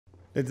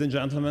Ladies and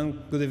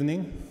gentlemen, good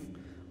evening.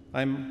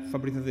 I'm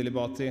Fabrizio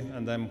Zilibotti,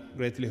 and I'm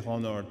greatly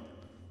honored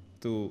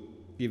to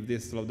give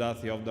this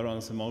Laudation of Daron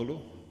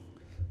Acemoglu.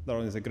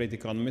 Daron is a great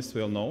economist,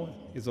 we all know.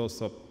 He's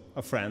also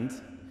a friend.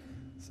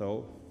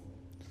 So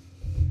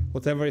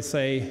whatever I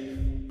say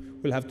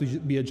will have to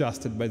be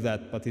adjusted by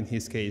that, but in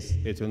his case,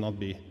 it will not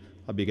be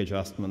a big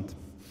adjustment.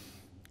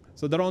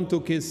 So Daron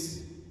took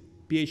his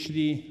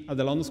PhD at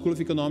the London School of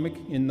Economics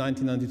in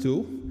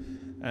 1992.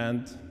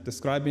 And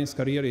describing his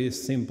career is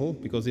simple,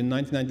 because in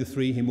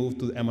 1993 he moved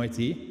to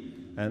MIT,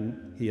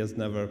 and he has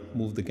never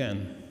moved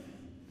again.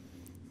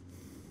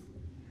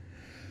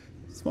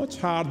 It's much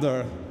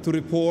harder to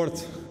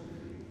report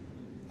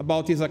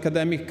about his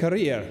academic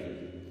career.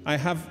 I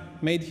have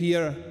made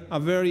here a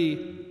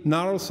very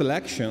narrow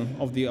selection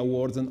of the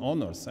awards and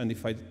honors, and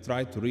if I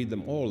try to read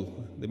them all,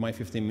 my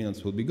 15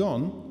 minutes will be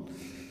gone.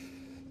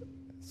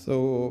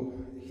 So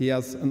he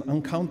has an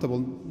uncountable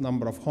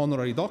number of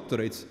honorary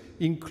doctorates,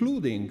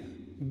 including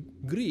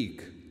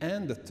Greek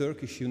and the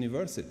Turkish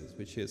universities,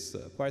 which is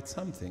quite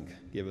something,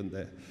 given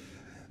the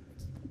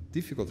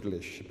difficult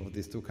relationship of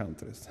these two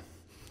countries.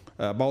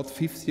 About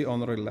 50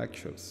 honorary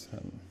lectures.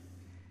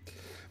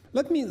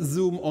 Let me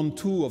zoom on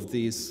two of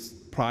these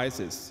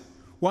prizes.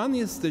 One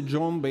is the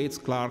John Bates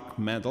Clark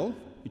Medal,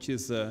 which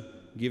is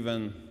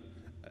given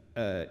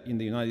in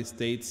the United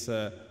States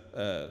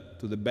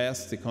to the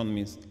best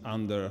economists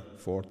under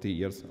 40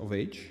 years of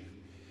age.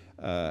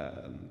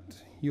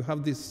 You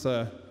have this,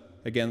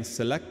 again,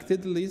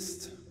 selected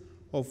list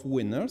of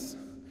winners.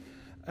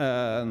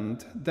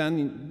 And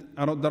then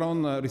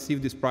Daron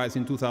received this prize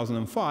in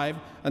 2005.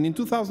 And in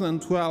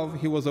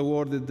 2012, he was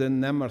awarded the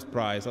Nemers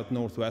Prize at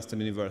Northwestern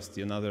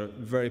University, another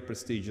very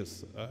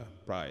prestigious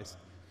prize.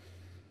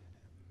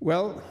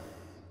 Well,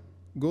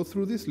 go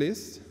through this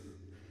list.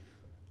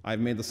 I've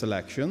made a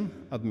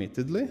selection,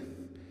 admittedly.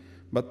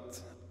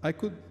 But I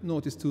could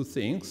notice two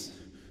things.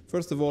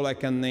 First of all, I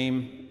can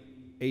name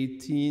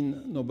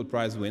 18 Nobel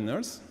Prize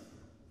winners.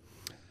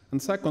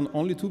 And second,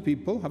 only two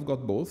people have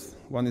got both.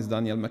 One is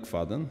Daniel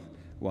McFadden,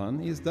 one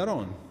is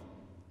Daron.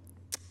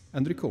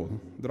 And recall,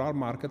 there are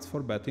markets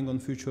for betting on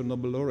future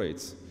Nobel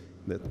laureates.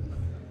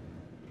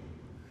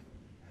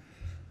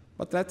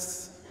 But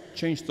let's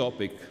change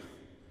topic.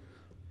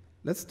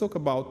 Let's talk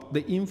about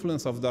the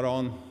influence of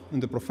Daron in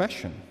the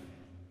profession.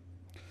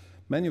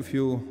 Many of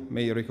you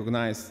may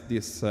recognize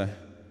this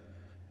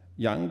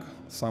young,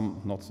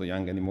 some not so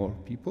young anymore,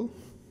 people.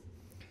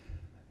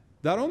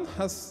 Daron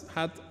has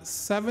had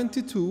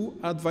 72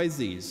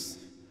 advisees,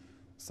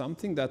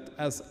 something that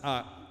as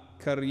a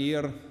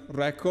career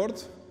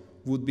record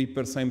would be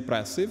per se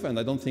impressive, and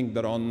I don't think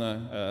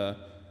Daron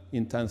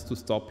intends to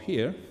stop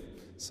here,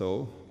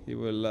 so he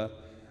will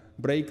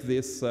break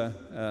this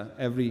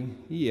every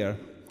year.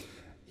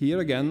 Here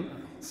again,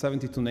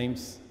 72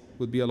 names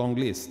would be a long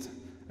list,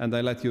 and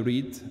I let you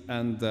read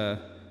and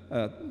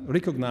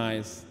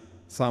recognize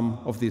some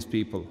of these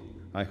people.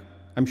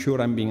 I'm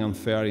sure I'm being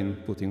unfair in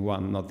putting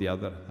one, not the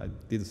other. I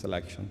did a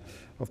selection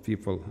of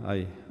people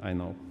I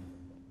know.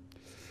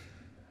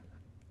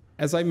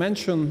 As I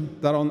mentioned,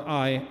 Daron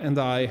and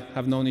I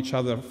have known each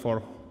other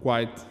for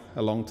quite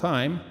a long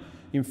time.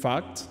 In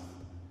fact,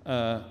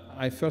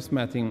 I first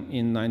met him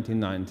in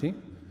 1990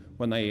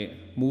 when I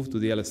moved to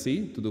the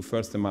LSE to do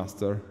first a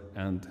master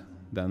and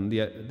then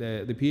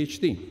the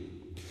PhD.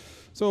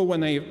 So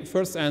when I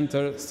first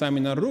entered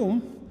seminar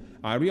room,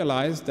 I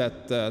realized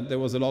that there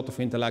was a lot of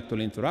intellectual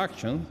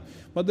interaction,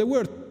 but there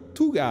were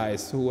two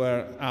guys who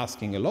were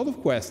asking a lot of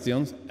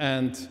questions,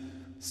 and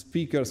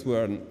speakers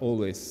weren't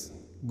always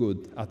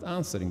good at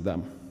answering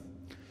them.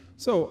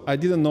 So I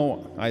didn't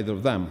know either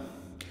of them.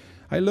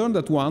 I learned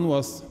that one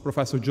was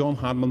Professor John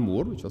Harman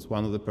Moore, which was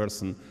one of the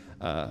persons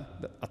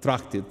that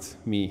attracted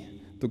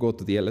me to go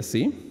to the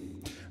LSE.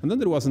 And then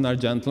there was another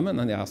gentleman,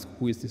 and I asked,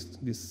 who is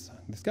this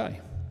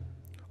guy?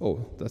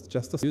 Oh, that's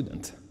just a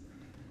student.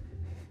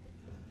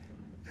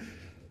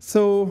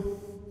 So,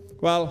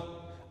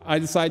 well, I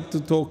decided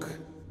to talk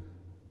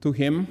to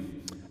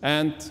him,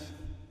 and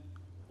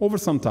over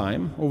some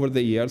time, over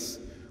the years,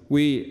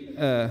 we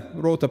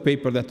wrote a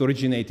paper that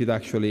originated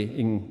actually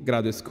in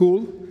graduate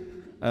school,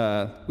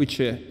 which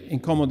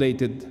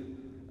accommodated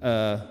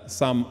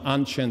some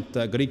ancient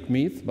Greek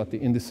myth, but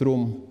in this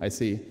room, I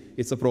see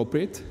it's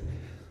appropriate.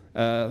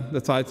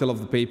 The title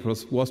of the paper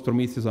was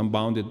Prometheus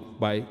Unbounded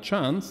by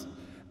Chance,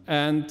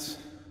 and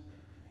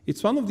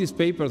it's one of these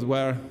papers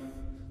where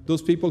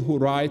those people who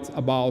write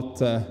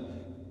about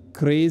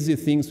crazy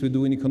things we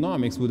do in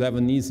economics would have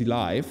an easy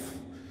life,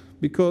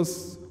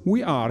 because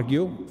we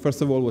argue, first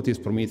of all, what is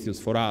Prometheus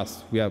for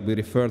us? We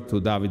refer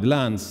to David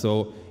Lanz,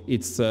 so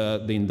it's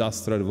the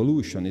Industrial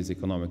Revolution is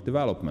economic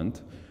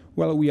development.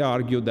 Well, we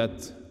argue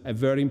that a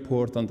very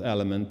important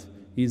element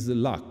is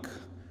luck,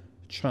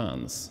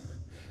 chance.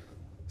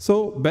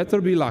 So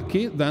better be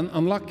lucky than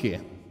unlucky,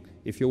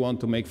 if you want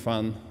to make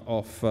fun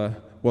of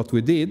what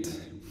we did.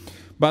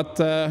 But,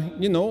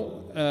 you know,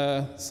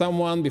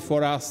 someone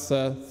before us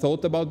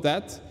thought about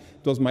that.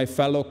 It was my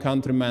fellow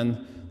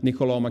countryman,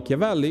 Niccolò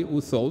Machiavelli,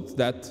 who thought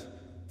that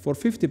for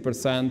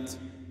 50%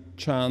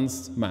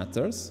 chance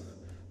matters,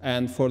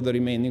 and for the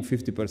remaining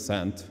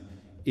 50%,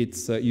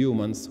 it's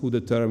humans who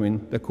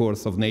determine the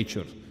course of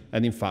nature.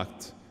 And in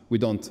fact, we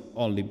don't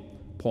only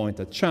point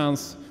at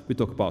chance, we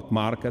talk about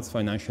markets,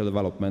 financial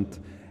development,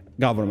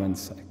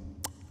 governments,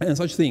 and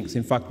such things.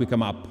 In fact, we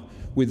come up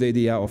with the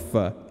idea of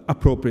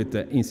appropriate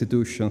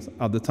institutions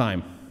at the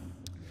time.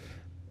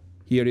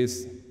 Here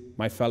is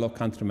my fellow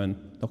countryman,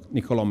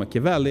 Niccolò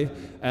Machiavelli,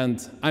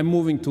 and I'm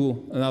moving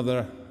to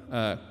another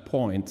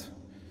point,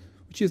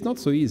 which is not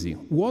so easy.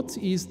 What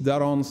is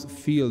Daron's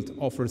field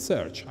of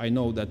research? I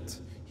know that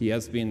he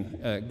has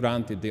been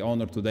granted the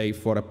honor today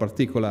for a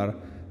particular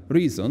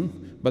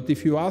reason, but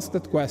if you ask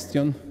that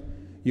question,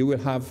 you will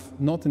have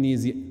not an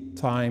easy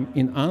time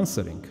in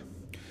answering.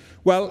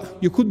 Well,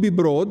 you could be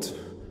broad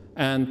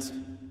and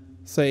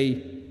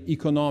say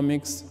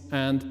economics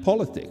and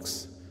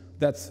politics.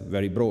 That's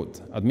very broad,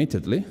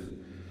 admittedly.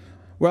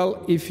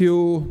 Well, if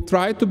you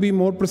try to be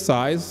more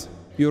precise,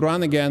 you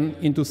run again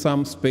into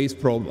some space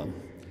problem.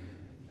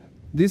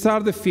 These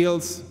are the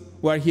fields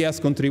where he has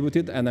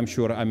contributed, and I'm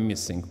sure I'm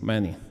missing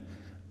many.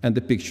 And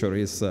the picture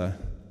is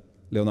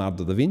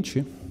Leonardo da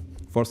Vinci,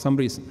 for some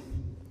reason.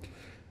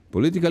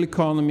 Political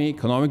economy,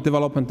 economic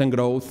development and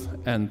growth,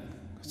 and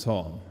so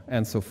on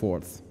and so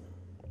forth.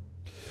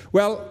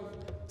 Well,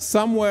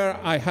 somewhere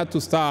I had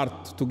to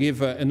start to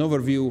give an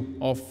overview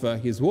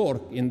of his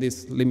work in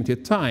this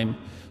limited time.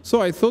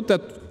 So I thought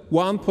that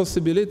one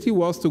possibility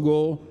was to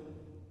go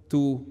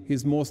to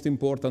his most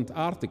important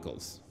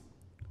articles.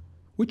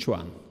 Which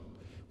one?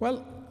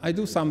 Well, I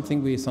do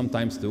something we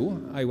sometimes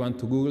do. I went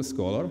to Google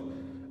Scholar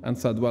and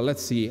said, well,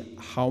 let's see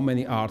how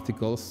many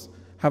articles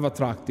have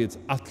attracted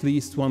at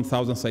least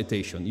 1,000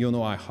 citations. You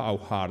know how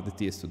hard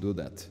it is to do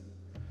that.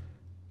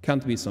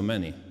 Can't be so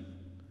many.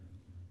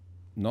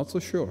 Not so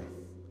sure.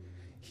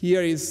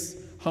 Here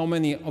is how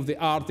many of the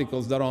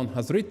articles Daron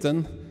has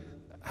written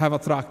have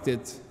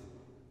attracted,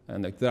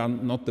 and they are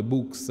not the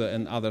books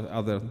and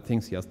other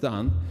things he has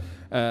done,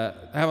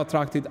 have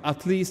attracted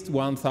at least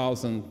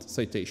 1,000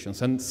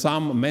 citations, and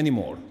some many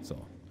more.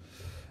 So,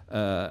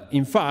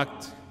 in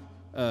fact,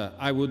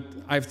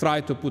 I've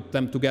tried to put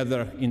them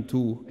together in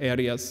two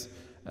areas,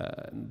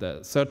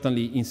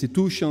 certainly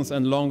institutions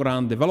and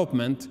long-run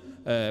development,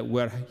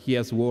 where he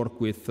has worked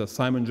with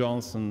Simon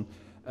Johnson,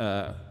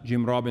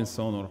 Jim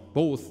Robinson, or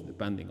both,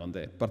 depending on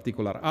the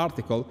particular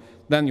article.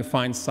 Then you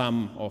find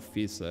some of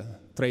his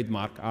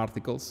trademark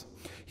articles.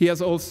 He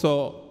has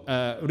also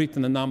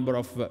written a number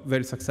of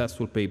very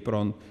successful papers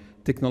on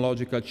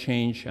technological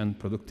change and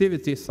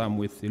productivity, some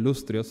with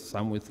illustrious,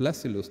 some with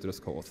less illustrious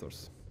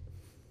co-authors.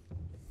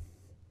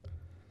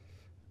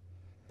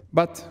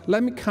 But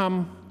let me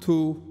come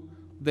to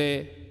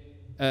the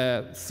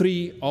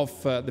three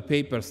of the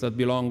papers that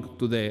belong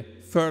to the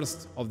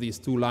first of these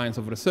two lines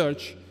of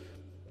research,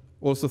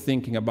 also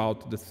thinking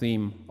about the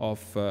theme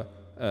of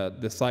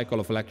the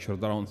cycle of lecture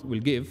Daron will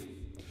give.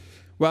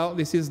 Well,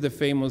 this is the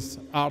famous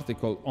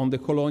article on the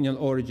colonial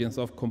origins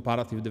of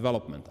comparative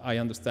development. I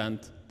understand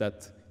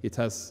that it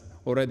has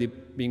already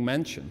been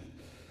mentioned.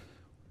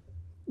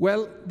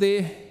 Well,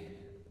 the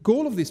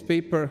goal of this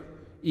paper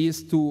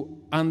is to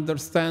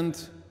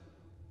understand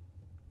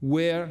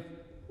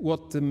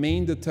what the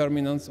main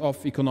determinants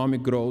of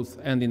economic growth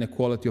and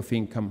inequality of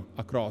income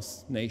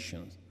across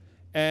nations.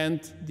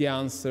 And the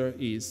answer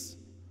is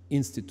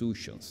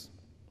institutions.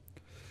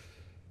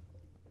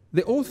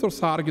 The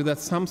authors argue that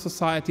some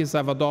societies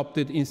have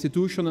adopted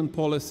institutions and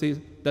policies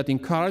that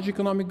encourage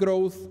economic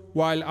growth,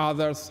 while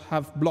others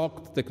have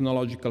blocked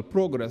technological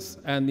progress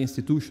and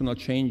institutional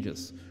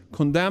changes,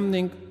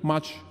 condemning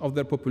much of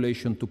their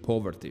population to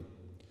poverty.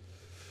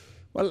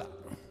 Well,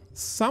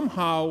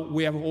 somehow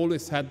we have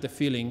always had the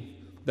feeling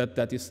that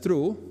that is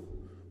true,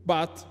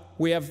 but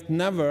we have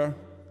never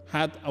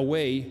had a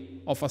way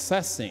of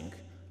assessing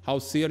how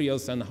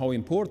serious and how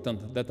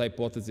important that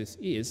hypothesis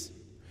is,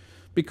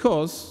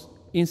 because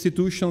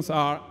institutions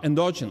are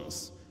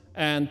endogenous,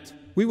 and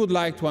we would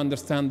like to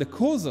understand the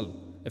causal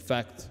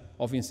effect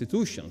of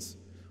institutions.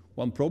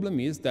 One problem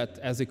is that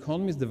as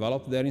economies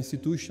develop, their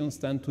institutions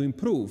tend to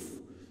improve.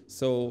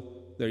 So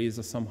there is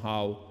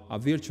somehow a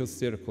virtuous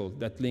circle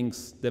that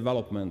links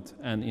development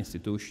and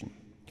institution.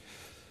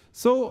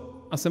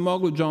 So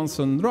Acemoglu,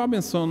 Johnson,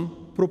 Robinson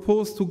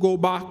proposed to go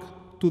back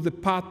to the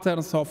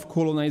patterns of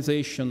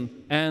colonization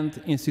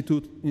and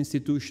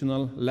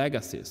institutional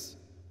legacies.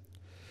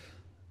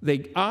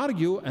 They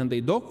argue and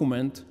they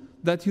document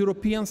that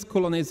Europeans'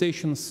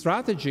 colonization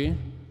strategy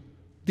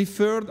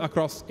differed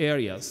across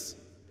areas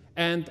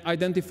and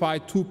identify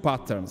two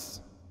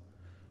patterns.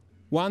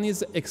 One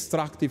is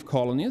extractive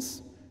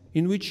colonies,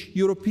 in which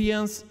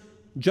Europeans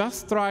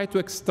just try to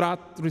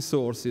extract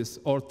resources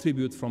or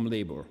tribute from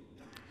labor.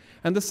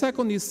 And the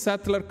second is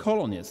settler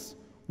colonies,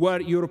 where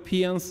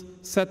Europeans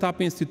set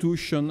up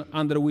institutions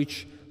under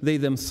which they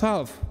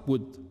themselves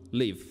would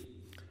live.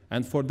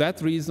 And for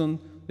that reason,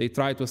 they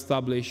try to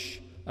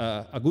establish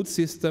a good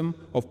system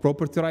of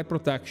property right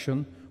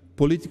protection,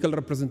 political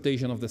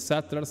representation of the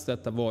settlers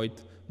that avoid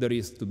the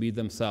risk to be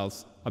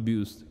themselves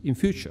abused in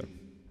future.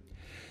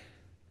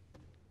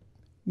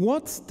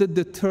 What's the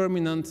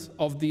determinant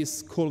of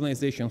this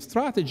colonization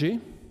strategy,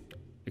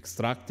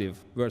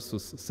 extractive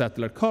versus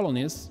settler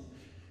colonies?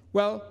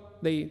 Well,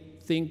 they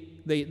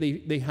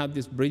had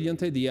this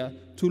brilliant idea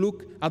to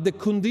look at the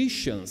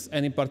conditions,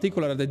 and in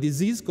particular the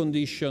disease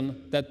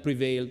condition that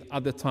prevailed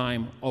at the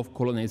time of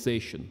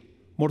colonization.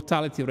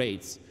 Mortality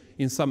rates.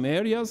 In some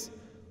areas,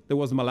 there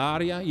was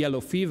malaria,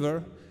 yellow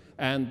fever,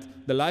 and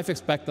the life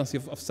expectancy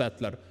of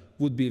settler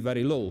would be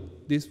very low.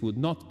 This would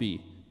not be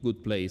a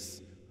good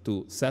place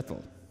to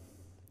settle.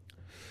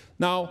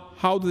 Now,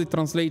 how do they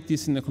translate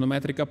this in an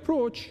econometric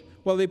approach?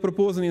 Well, they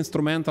propose an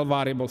instrumental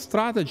variable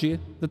strategy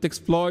that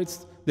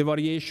exploits the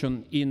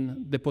variation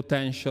in the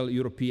potential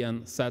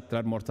European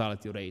settler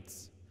mortality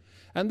rates.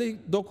 And they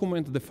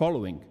document the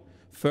following.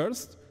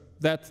 First,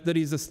 that there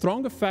is a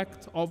strong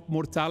effect of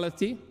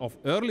mortality, of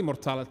early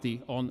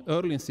mortality on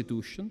early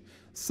institutions.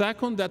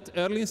 Second, that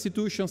early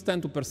institutions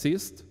tend to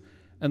persist.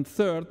 And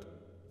third,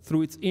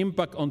 through its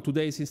impact on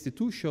today's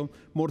institution,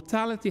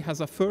 mortality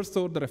has a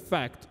first-order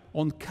effect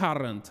on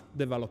current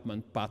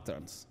development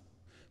patterns.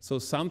 So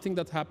something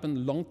that happened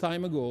a long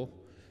time ago,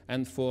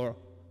 and for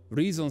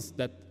reasons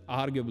that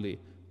arguably,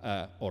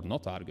 or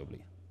not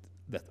arguably,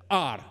 that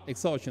are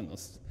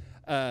exogenous,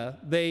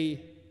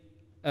 they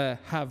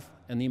have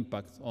an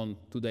impact on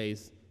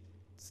today's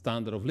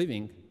standard of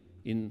living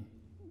in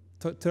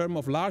terms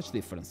of large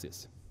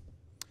differences.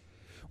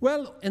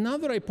 Well,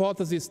 another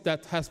hypothesis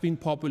that has been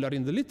popular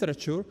in the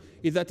literature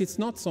is that it's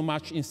not so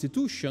much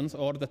institutions,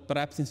 or that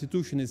perhaps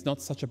institution is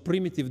not such a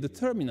primitive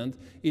determinant,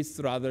 it's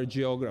rather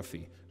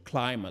geography,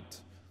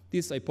 climate.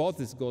 This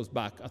hypothesis goes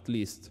back at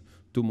least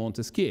to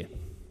Montesquieu.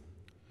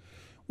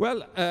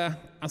 Well,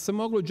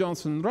 Acemoglu,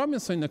 Johnson, and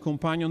Robinson in a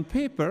companion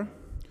paper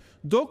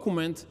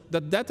document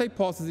that that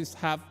hypothesis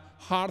have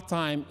hard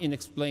time in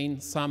explaining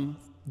some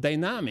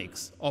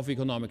dynamics of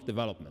economic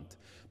development.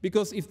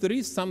 Because if there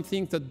is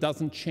something that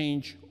doesn't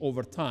change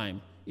over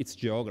time, it's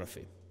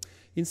geography.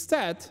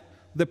 Instead,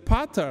 the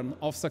pattern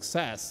of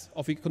success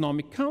of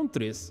economic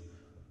countries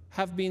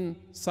have been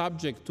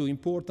subject to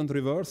important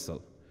reversal.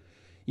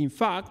 In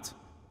fact,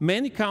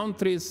 many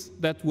countries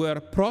that were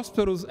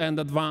prosperous and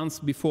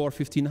advanced before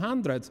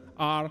 1500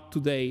 are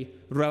today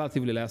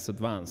relatively less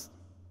advanced.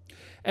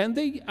 And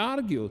they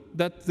argue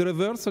that the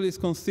reversal is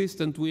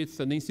consistent with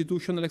an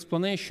institutional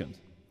explanation,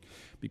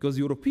 because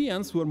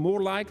Europeans were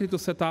more likely to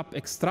set up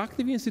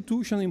extractive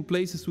institutions in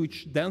places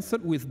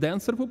with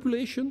denser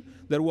population.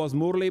 There was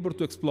more labor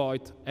to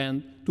exploit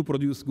and to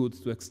produce goods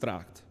to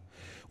extract.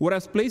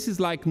 Whereas places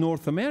like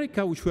North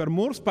America, which were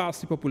more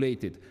sparsely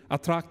populated,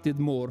 attracted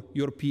more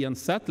European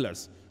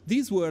settlers.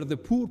 These were the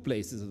poor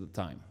places at the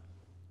time.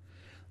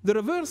 The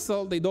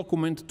reversal, they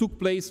document, took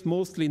place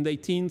mostly in the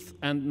 18th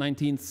and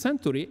 19th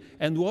century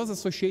and was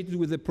associated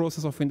with the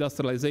process of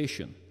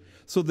industrialization.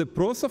 So the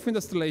process of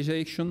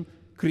industrialization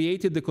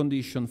created the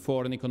condition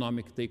for an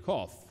economic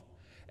takeoff.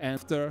 And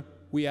after,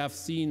 we have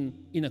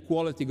seen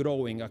inequality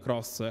growing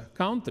across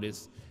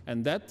countries,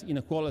 and that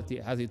inequality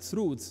has its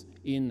roots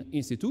in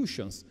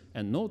institutions,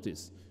 and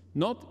notice,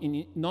 not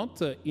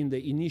in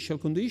the initial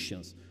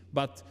conditions,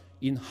 but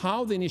in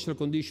how the initial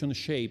conditions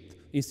shaped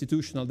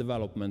institutional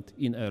development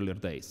in earlier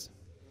days.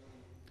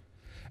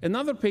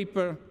 Another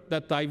paper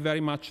that I very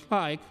much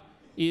like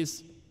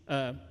is,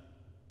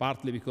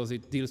 partly because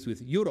it deals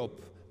with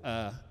Europe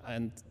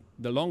and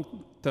the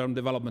long-term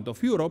development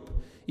of Europe,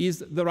 is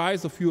The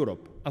Rise of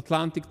Europe,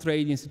 Atlantic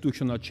Trade,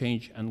 Institutional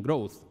Change and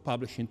Growth,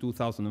 published in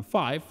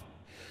 2005.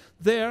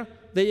 There,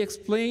 they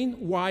explain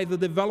why the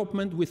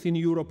development within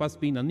Europe has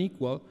been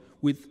unequal,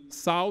 with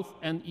South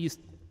and East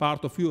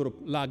part of Europe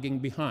lagging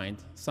behind,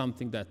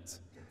 something that,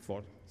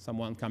 for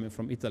someone coming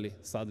from Italy,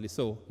 sadly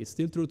so, is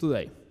still true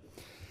today.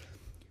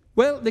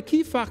 Well, the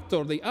key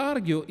factor, they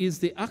argue, is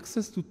the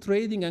access to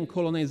trading and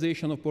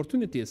colonization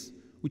opportunities,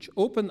 which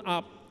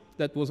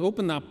was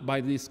opened up by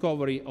the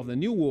discovery of the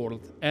New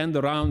World and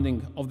the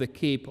rounding of the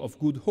Cape of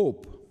Good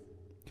Hope.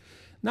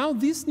 Now,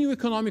 these new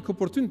economic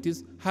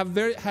opportunities have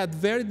had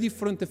very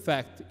different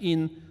effects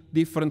in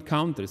different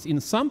countries. In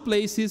some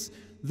places,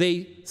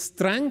 they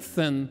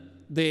strengthen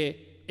the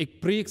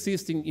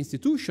pre-existing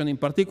institution. In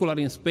particular,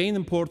 in Spain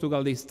and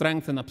Portugal, they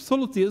strengthen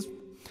absolutism.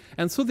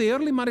 And so the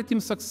early maritime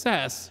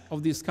success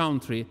of this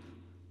country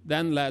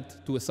then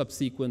led to a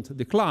subsequent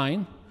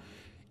decline.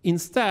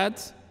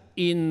 Instead,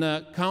 in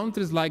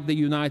countries like the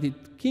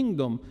United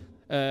Kingdom,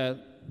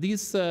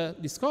 these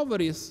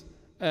discoveries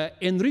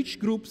enriched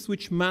groups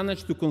which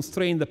managed to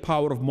constrain the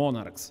power of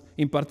monarchs.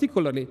 In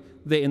particular,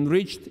 they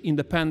enriched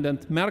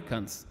independent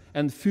merchants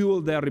and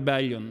fueled their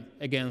rebellion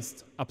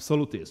against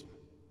absolutism.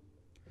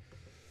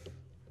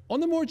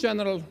 On a more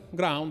general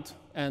ground,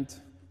 and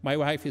my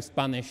wife is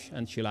Spanish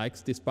and she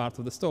likes this part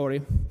of the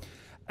story,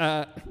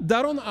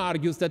 Daron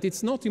argues that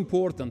it's not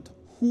important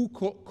who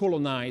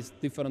colonized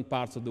different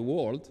parts of the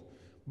world,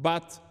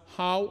 but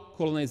how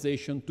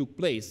colonization took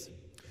place.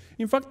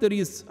 In fact, there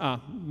is a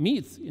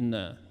myth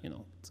in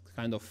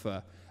kind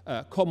of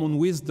common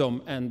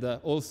wisdom and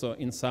also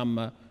in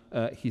some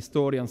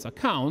historians'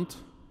 account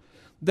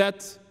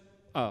that,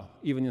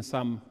 even in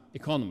some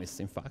economists,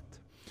 in fact,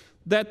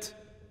 that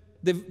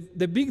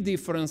the big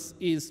difference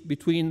is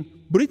between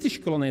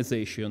British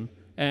colonization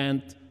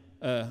and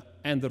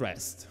the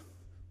rest.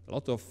 A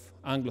lot of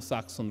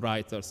Anglo-Saxon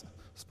writers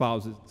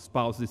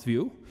espouse this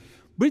view.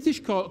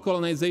 British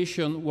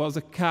colonization was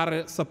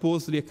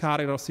supposedly a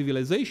carrier of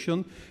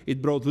civilization.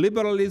 It brought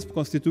liberalism,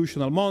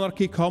 constitutional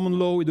monarchy, common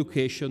law,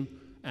 education,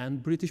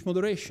 and British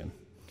moderation.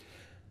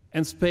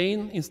 And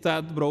Spain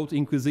instead brought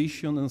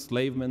inquisition,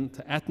 enslavement,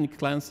 ethnic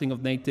cleansing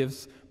of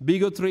natives,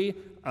 bigotry.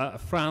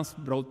 France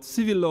brought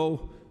civil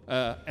law,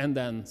 and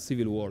then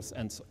civil wars,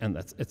 and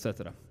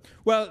etc.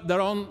 Well,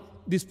 Daron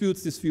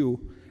disputes this view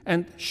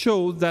and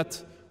shows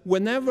that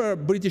whenever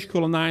British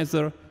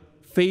colonizer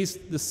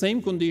faced the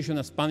same condition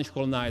as Spanish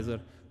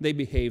colonizer, they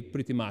behaved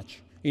pretty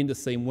much in the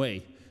same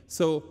way.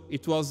 So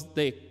it was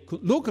the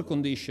local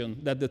condition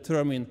that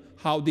determined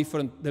how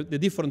different the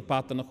different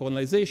pattern of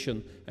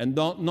colonization, and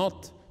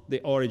not the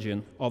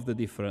origin of the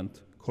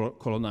different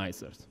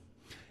colonizers.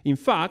 In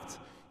fact,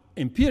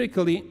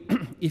 empirically,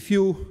 if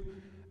you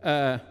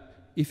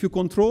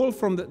control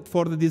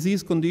for the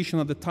disease condition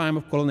at the time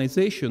of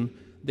colonization,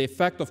 the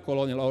effect of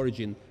colonial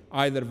origin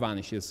either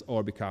vanishes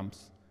or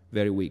becomes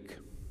very weak.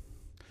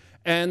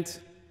 And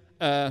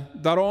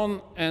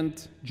Daron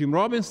and Jim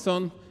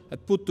Robinson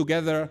had put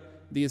together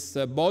this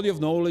body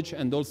of knowledge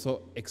and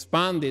also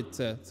expanded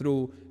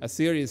through a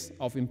series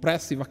of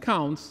impressive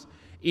accounts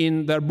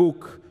in their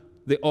book,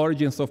 The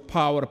Origins of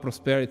Power,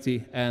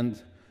 Prosperity, and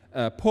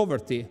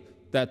Poverty,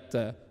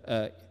 that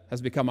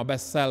has become a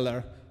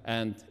bestseller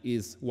and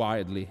is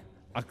widely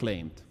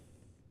acclaimed.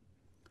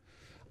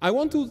 I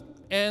want to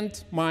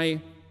end my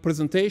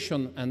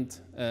presentation and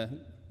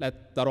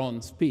let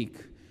Daron speak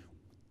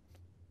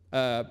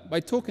by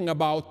talking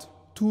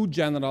about two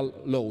general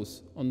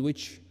laws on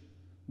which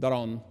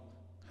Daron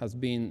has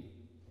been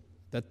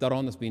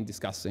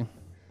discussing.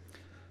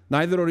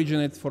 Neither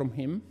originate from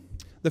him.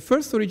 The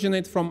first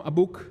originates from a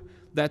book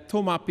that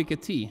Thomas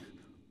Piketty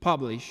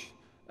published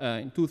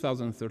in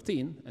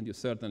 2013, and you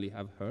certainly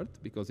have heard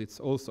because it's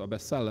also a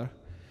bestseller,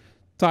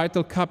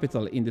 titled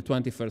Capital in the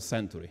 21st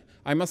Century.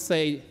 I must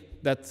say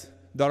that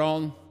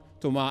Daron,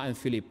 Thomas, and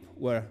Philippe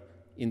were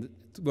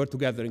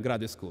together in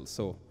graduate school,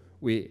 so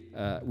we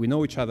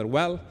know each other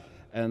well,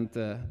 and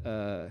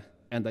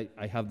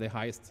I have the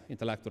highest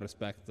intellectual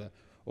respect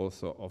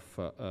also of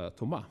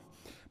Thomas.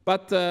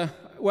 But,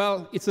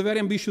 well, it's a very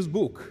ambitious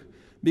book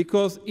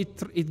because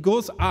it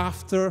goes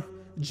after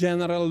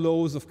general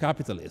laws of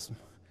capitalism.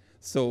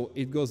 So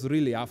it goes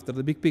really after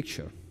the big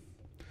picture.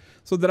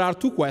 So there are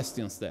two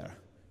questions there.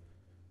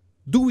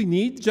 Do we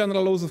need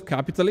general laws of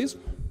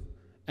capitalism?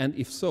 And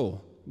if so,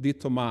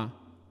 did Thomas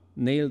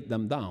nail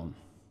them down?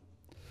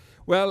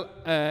 Well,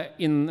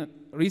 in a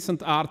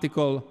recent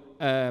article,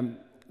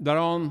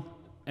 Daron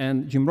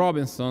and Jim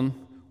Robinson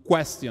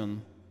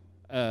question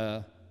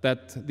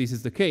that this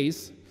is the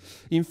case.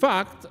 In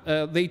fact,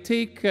 they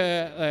take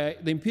the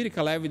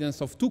empirical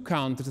evidence of two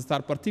countries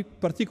that are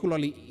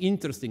particularly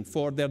interesting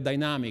for their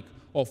dynamic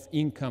of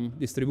income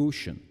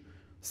distribution,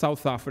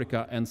 South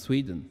Africa and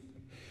Sweden.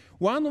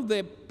 One of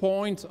the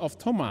points of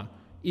Thomas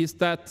is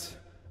that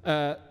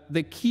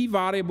the key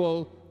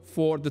variable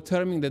for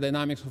determining the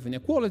dynamics of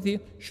inequality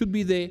should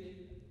be the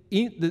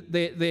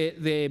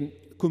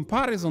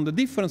comparison, the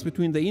difference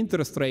between the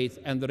interest rate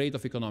and the rate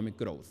of economic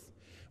growth.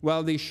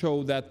 Well, they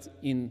show that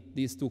in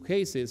these two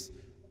cases,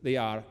 they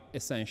are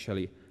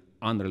essentially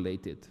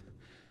unrelated.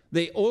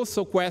 They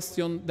also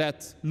question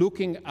that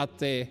looking at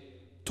the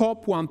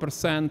top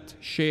 1%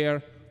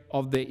 share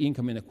of the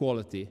income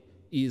inequality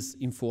is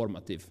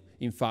informative.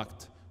 In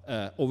fact,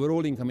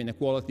 overall income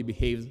inequality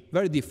behaves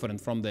very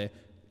different from the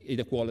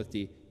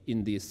inequality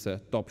in this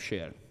top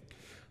share.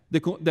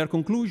 Their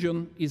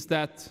conclusion is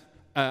that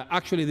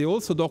actually they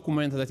also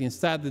document that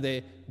instead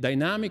the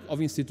dynamic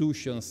of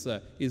institutions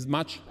is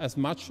much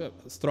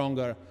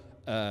stronger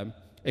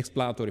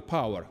explanatory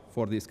power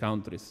for these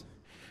countries.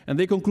 And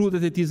they conclude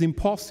that it is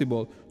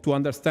impossible to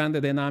understand the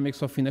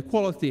dynamics of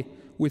inequality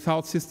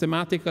without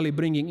systematically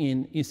bringing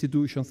in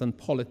institutions and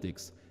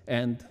politics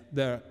and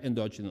their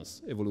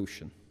endogenous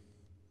evolution.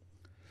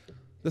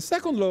 The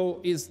second law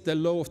is the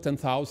law of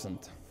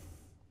 10,000.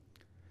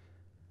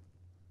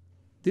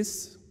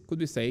 This could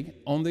be said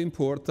on the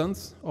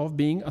importance of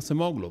being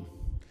Acemoglu.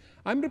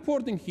 I'm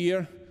reporting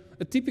here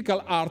a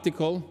typical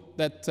article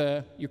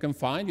that you can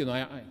find. You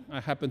know, I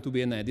happen to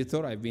be an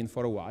editor. I've been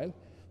for a while.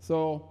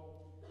 So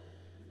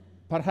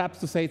perhaps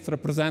to say it's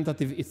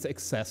representative, it's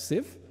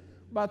excessive.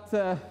 But,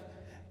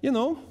 you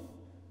know,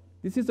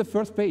 this is the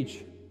first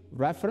page.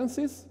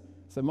 References,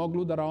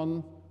 Acemoglu,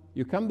 Daron.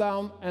 You come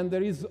down, and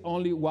there is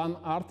only one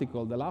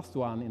article, the last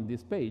one in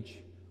this page,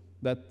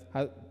 that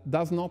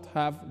does not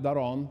have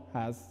Daron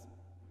as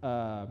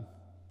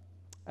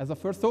a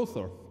first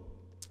author.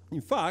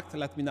 In fact,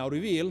 let me now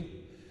reveal,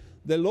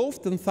 the law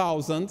of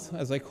 10,000,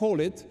 as I call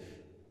it,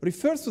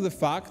 refers to the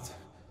fact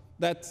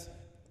that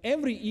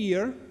every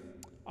year,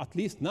 at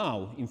least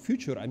now, in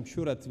future, I'm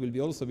sure that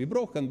will also be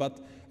broken, but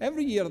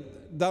every year,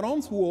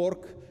 Daron's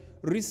work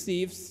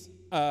receives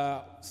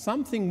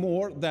something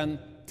more than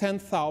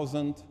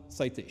 10,000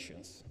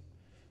 citations.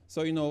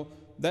 So, you know,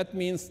 that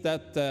means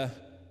that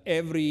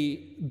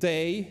every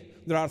day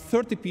there are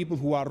 30 people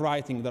who are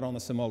writing Daron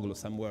Acemoglu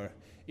somewhere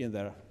in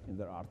their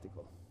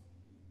article.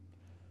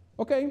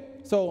 Okay,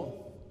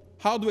 so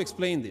how do we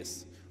explain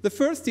this? The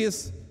first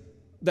is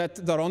that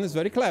Daron is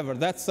very clever.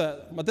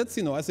 But that's,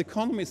 you know, as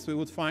economists, we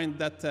would find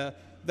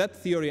that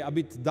theory a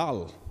bit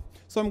dull.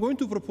 So I'm going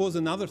to propose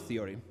another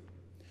theory,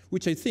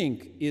 which I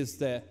think is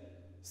the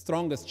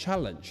strongest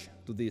challenge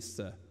to this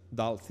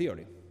dull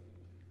theory.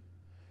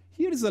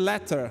 Here is a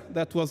letter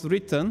that was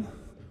written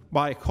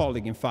by a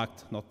colleague, in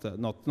fact,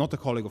 not a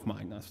colleague of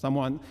mine,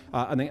 someone,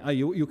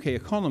 a UK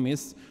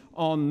economist,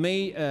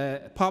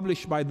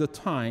 published by The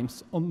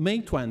Times on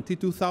May 20,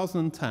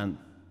 2010.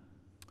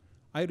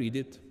 I read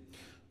it.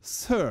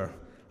 Sir,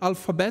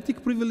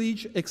 alphabetic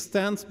privilege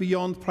extends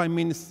beyond prime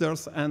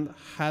ministers and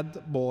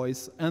head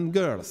boys and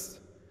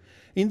girls.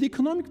 In the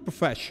economic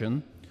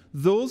profession,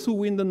 those who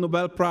win the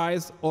Nobel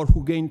Prize or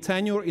who gain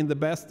tenure in the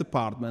best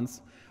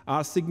departments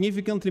are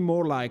significantly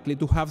more likely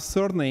to have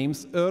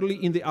surnames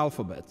early in the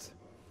alphabet.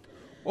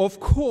 Of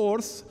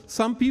course,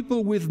 some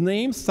people with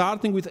names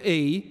starting with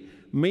A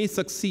may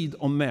succeed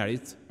on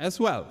merit as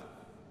well.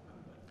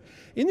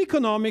 In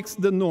economics,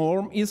 the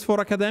norm is for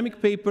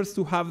academic papers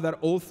to have their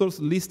authors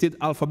listed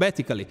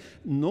alphabetically.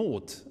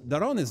 Note,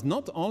 Daron is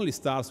not only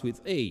starts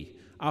with A.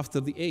 After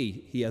the A,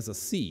 he has a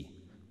C.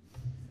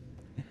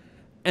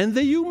 And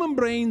the human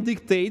brain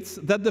dictates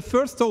that the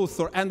first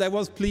author, and I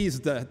was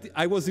pleased that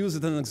I was used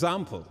as an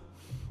example,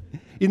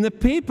 in a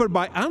paper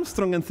by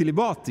Armstrong and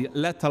Zilibotti,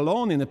 let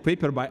alone in a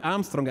paper by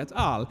Armstrong et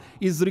al.,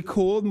 is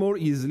recalled more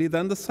easily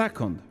than the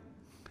second.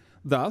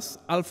 Thus,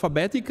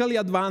 alphabetically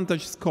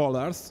advantaged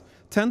scholars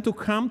tend to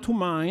come to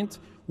mind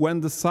when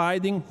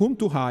deciding whom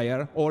to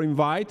hire or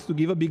invite to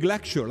give a big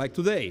lecture, like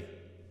today.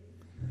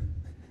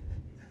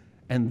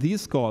 And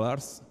these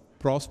scholars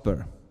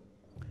prosper.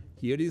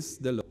 Here is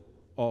the law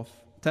of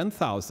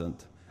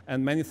 10,000,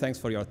 and many thanks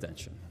for your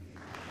attention.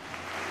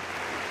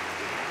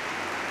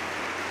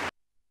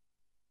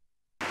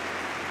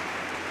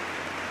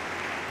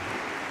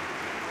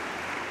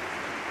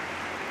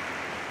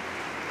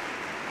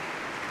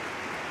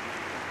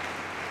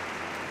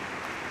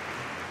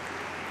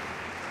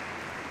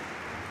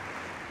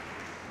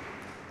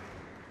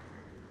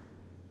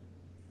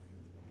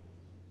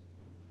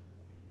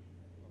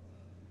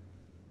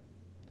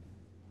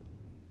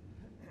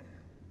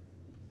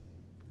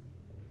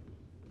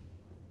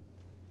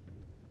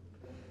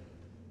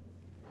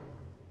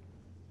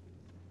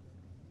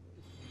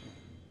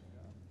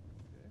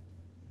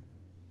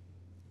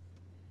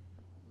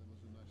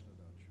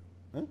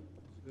 Huh?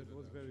 That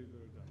was very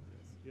well done,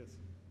 yes. Yes.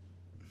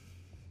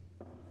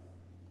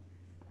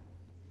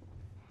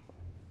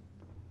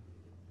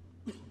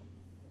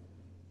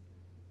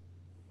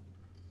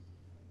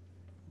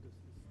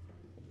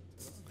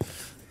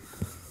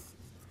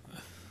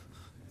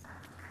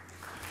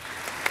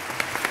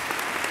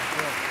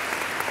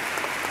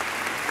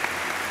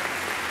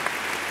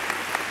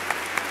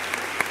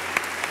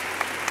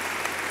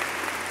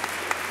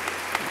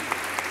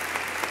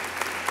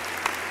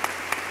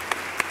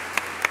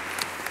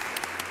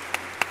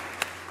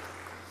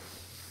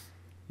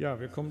 Ja,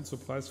 wir kommen zur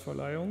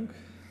Preisverleihung.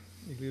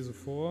 Ich lese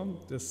vor.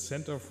 Das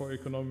Center for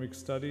Economic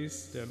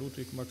Studies der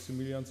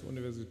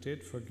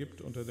Ludwig-Maximilians-Universität vergibt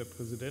unter der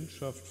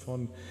Präsidentschaft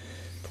von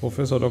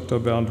Professor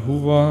Dr. Bernd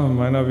Huber,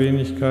 meiner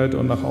Wenigkeit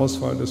und nach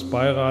Auswahl des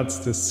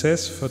Beirats des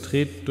CES,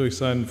 vertreten durch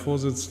seinen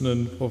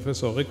Vorsitzenden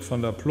Professor Rick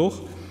van der Ploeg,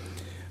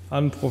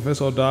 an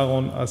Professor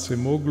Daron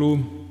Acemoglu,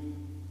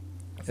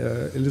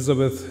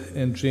 Elizabeth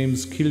and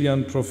James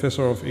Killian,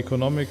 Professor of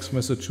Economics,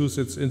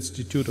 Massachusetts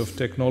Institute of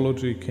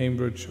Technology,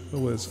 Cambridge,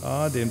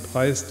 USA, den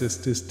Preis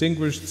des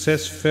Distinguished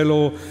CES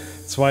Fellow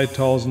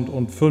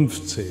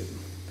 2015.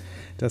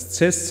 Das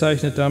CES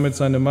zeichnet damit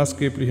seine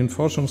maßgeblichen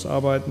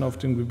Forschungsarbeiten auf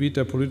dem Gebiet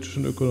der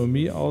politischen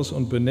Ökonomie aus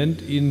und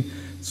benennt ihn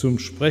zum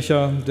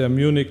Sprecher der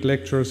Munich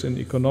Lectures in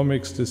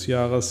Economics des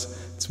Jahres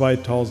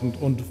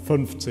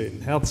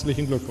 2015.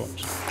 Herzlichen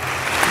Glückwunsch.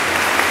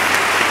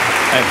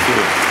 Thank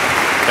you.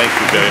 Thank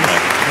you very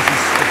much. Das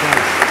ist der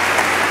Preis.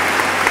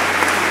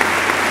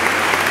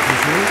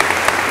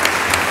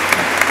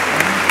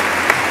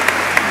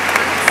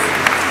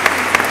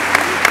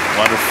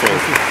 Wonderful.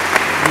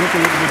 Look a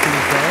little bit to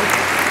the side.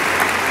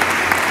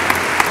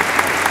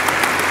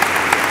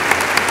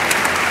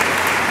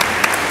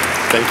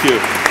 Thank you.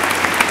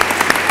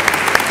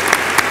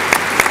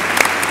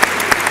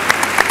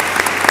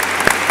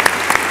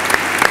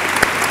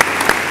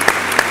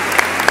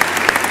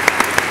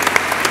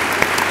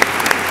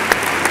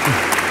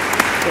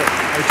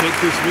 I take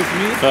this with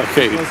me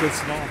Okay. because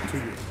it's not to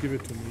you. Give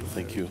it to me.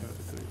 Thank you.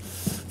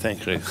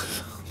 Thank you.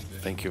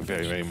 Thank you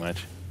very, very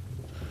much.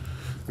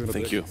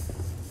 Thank you.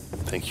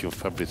 Thank you,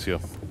 Fabrizio.